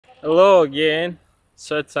Hello again.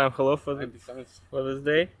 Third time hello for this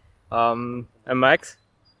day. I'm Max.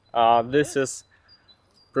 This is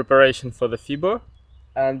preparation for the FIBO,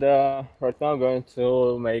 and right now I'm going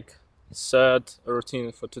to make third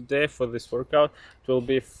routine for today for this workout. It will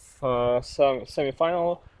be some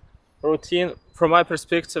semi-final routine. From my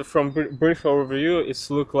perspective, from brief overview, it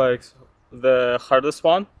looks like the hardest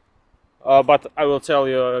one. But I will tell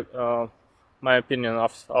you my opinion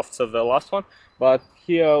after the last one. But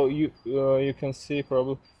here you can see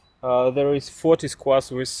probably there is 40 squats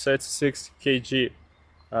with 36 kg,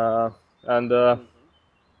 and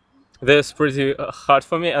that's pretty hard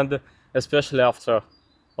for me, and especially after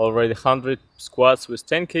already 100 squats with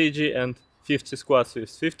 10 kg and 50 squats with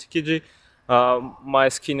 50 kg. My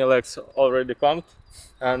skinny legs already pumped,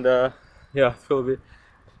 and yeah, it will be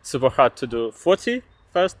super hard to do 40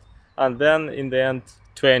 first, and then in the end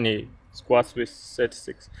 20 squats with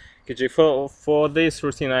 36 kg. For this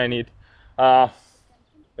routine I need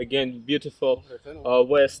again beautiful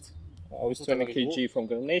waist with 20 kg from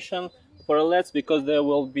combination for legs, because there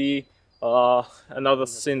will be another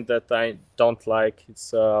thing that I don't like.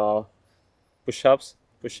 It's push-ups,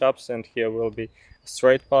 and here will be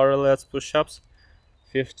straight parallel push-ups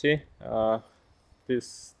 50.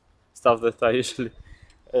 This stuff that I usually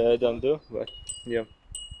don't do, but yeah,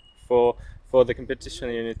 for the competition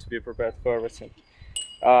you need to be prepared for everything.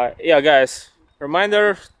 Yeah guys,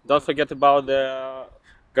 reminder, don't forget about the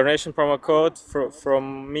garnation promo code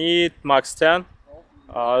from me, max10.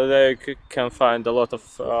 There you can find a lot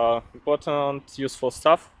of important useful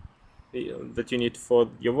stuff that you need for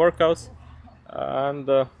your workouts,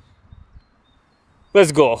 and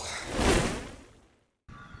let's go.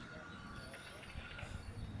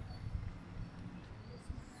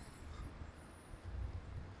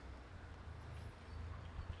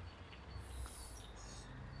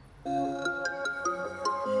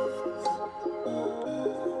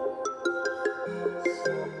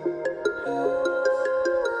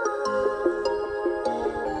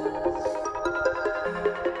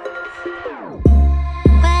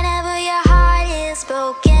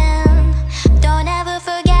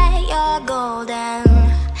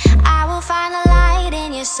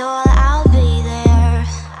 So I'll be there.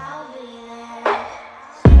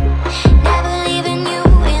 Never leaving you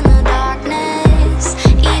in the darkness,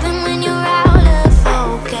 even when you're out of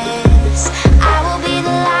focus. I will be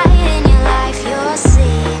the light in your life, you'll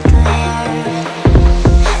see it clear.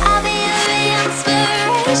 I'll be your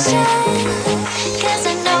inspiration, 'cause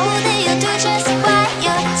I know that you'll do just what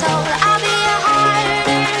you're told. I'll be your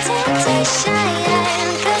hard-earned temptation,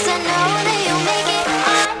 'cause I know that you'll make it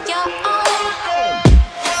on your own.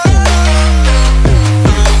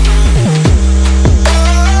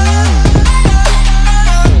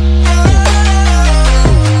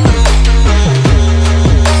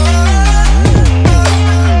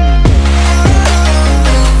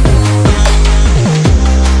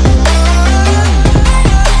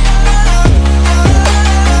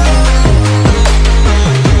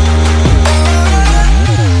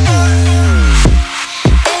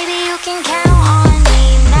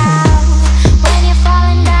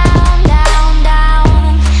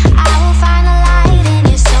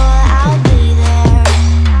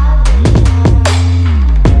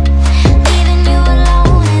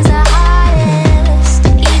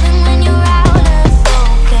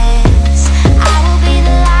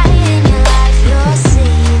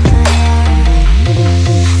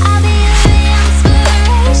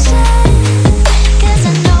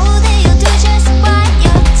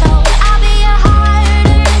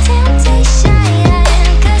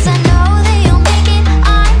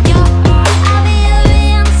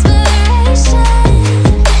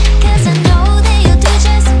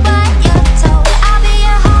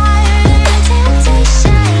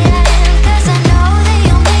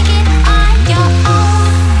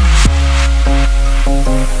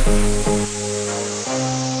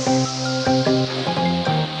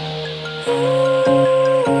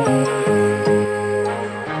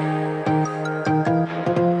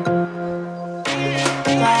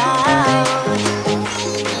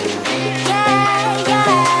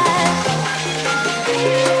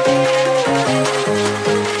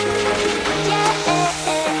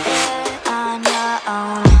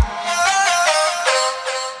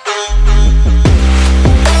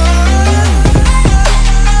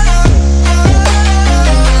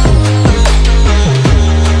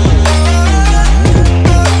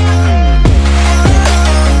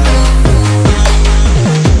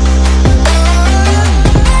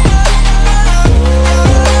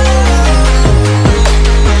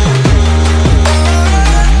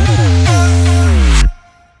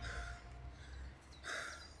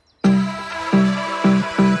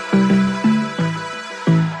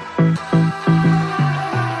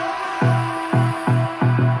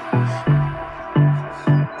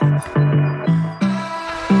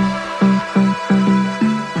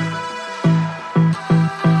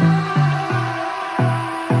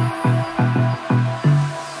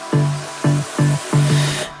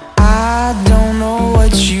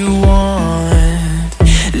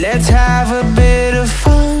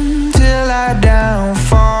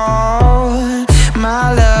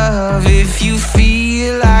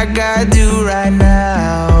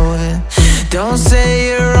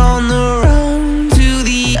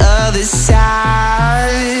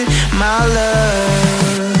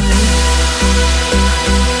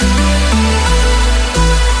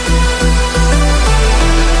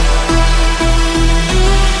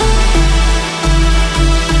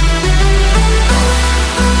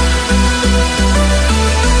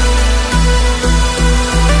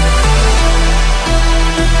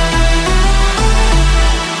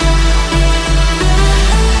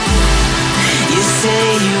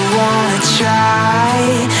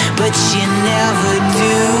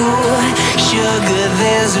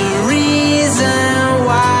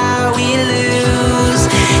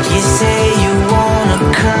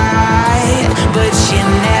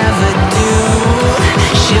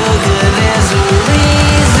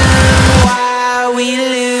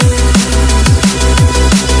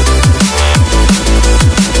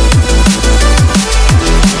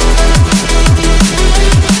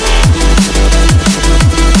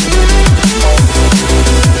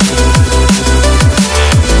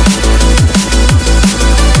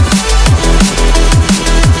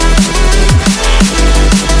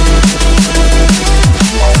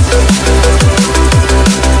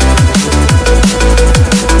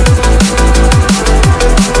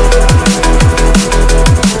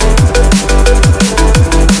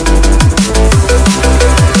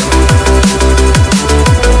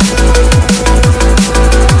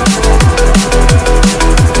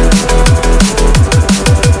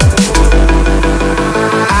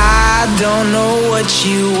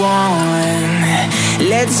 on.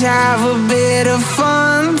 Let's have a bit of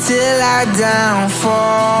fun till I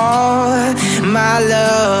downfall. My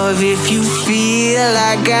love, if you feel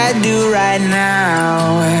like I do right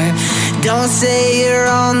now, don't say you're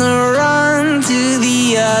on the run to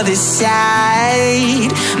the other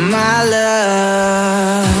side. My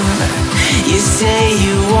love, you say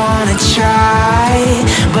you wanna try,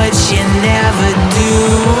 but you never do.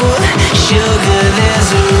 Sugar, there's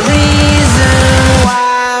a reason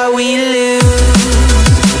why we lose.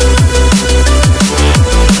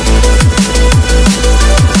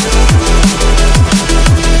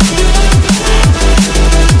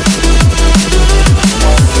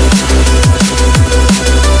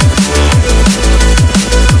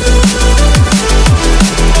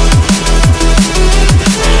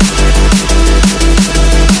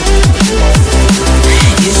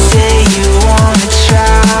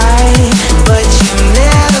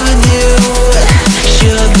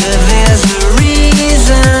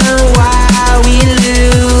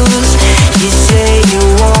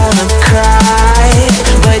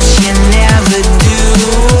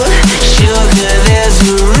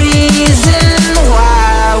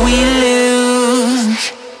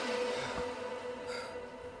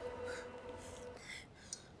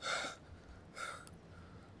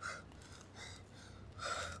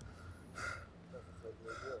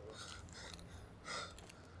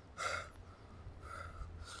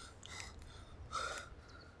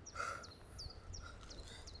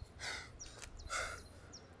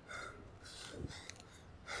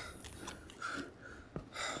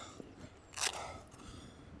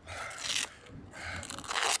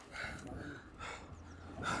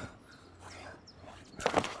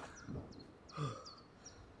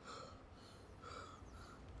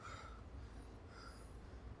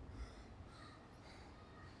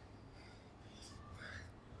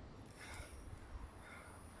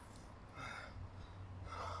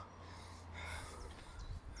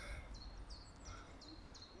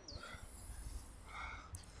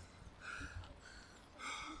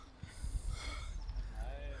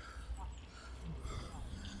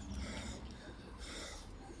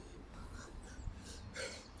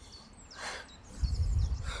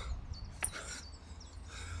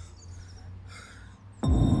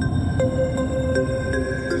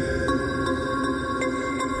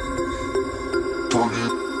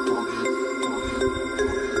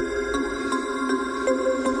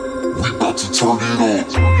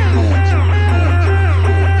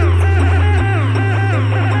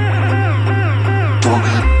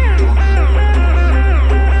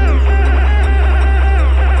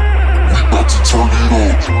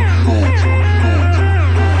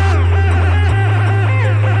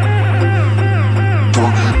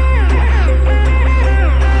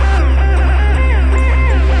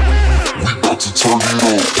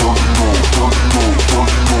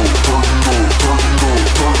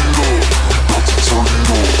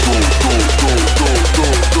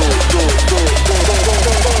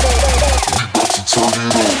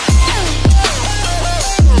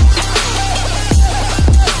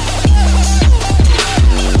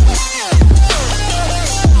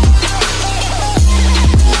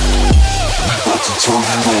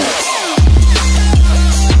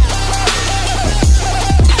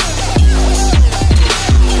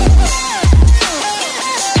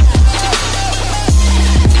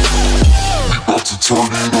 Turn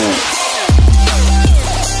it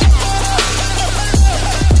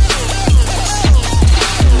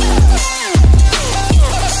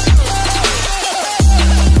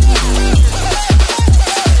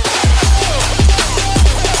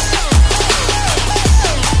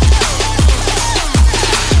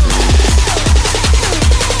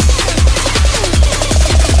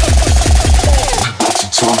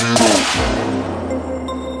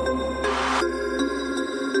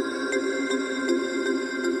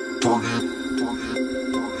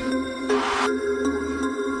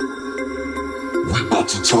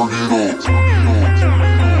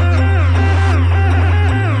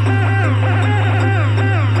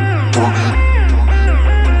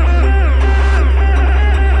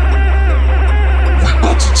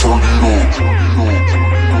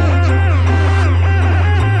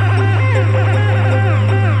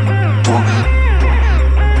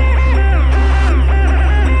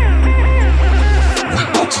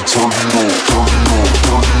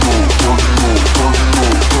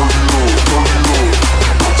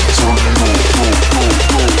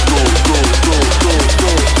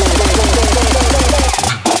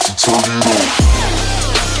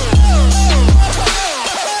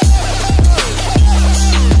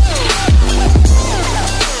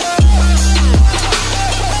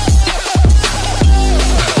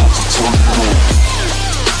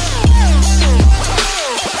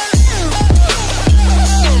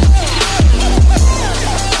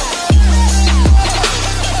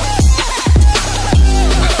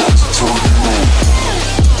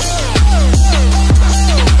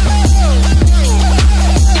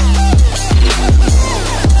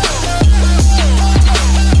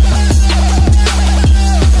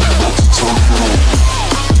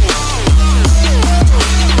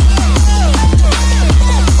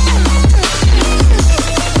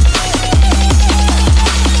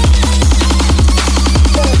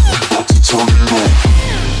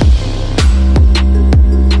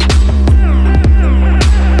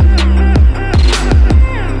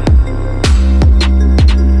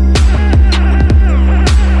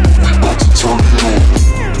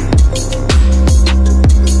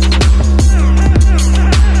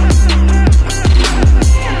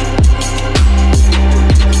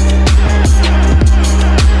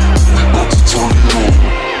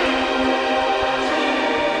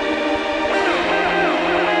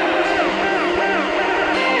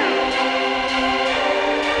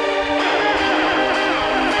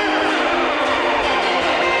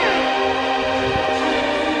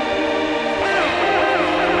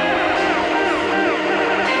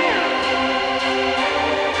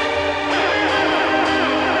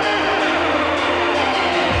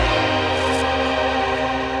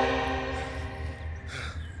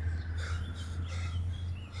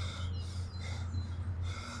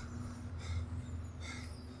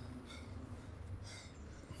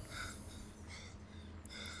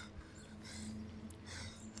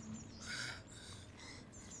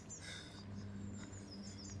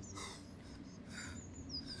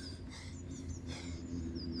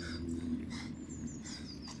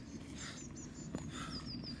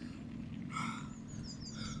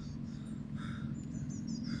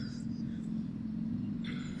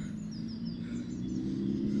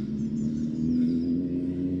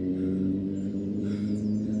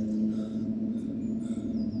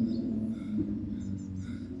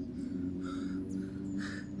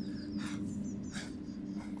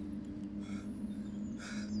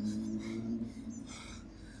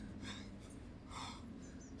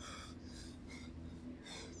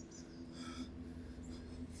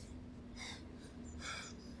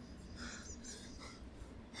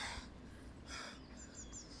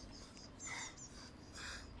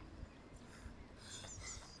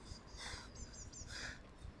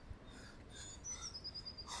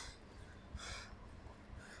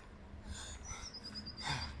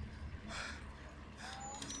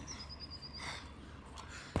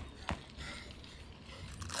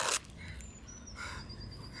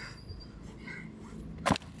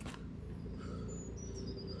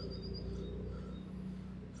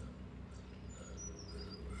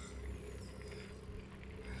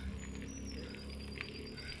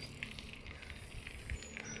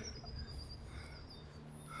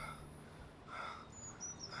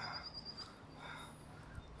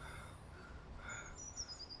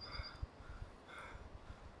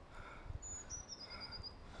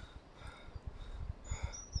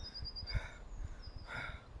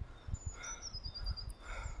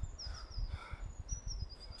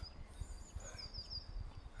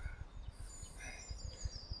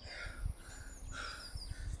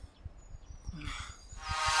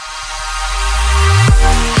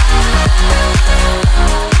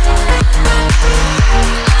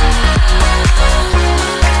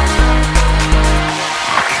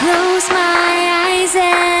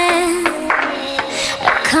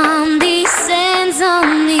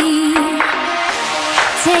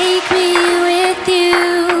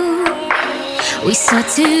We soar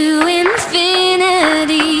to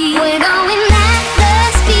infinity. We're going at the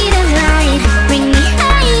speed of light. Bring me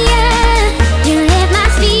higher. You lift my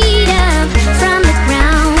feet up from the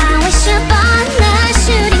ground. I wish upon the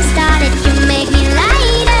shooting star that you make me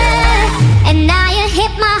lighter. And now you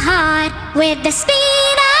hit my heart with the speed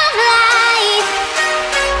of light.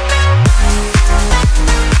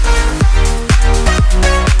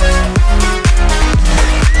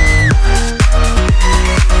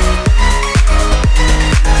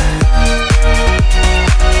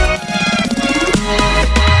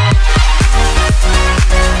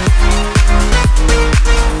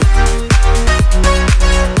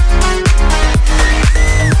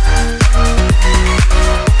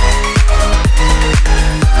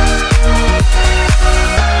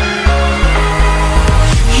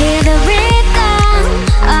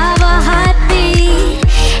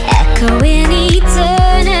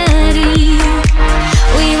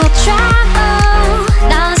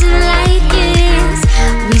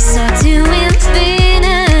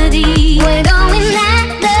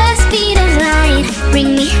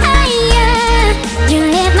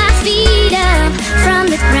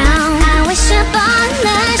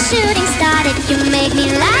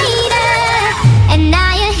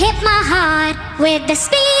 With the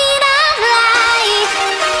speed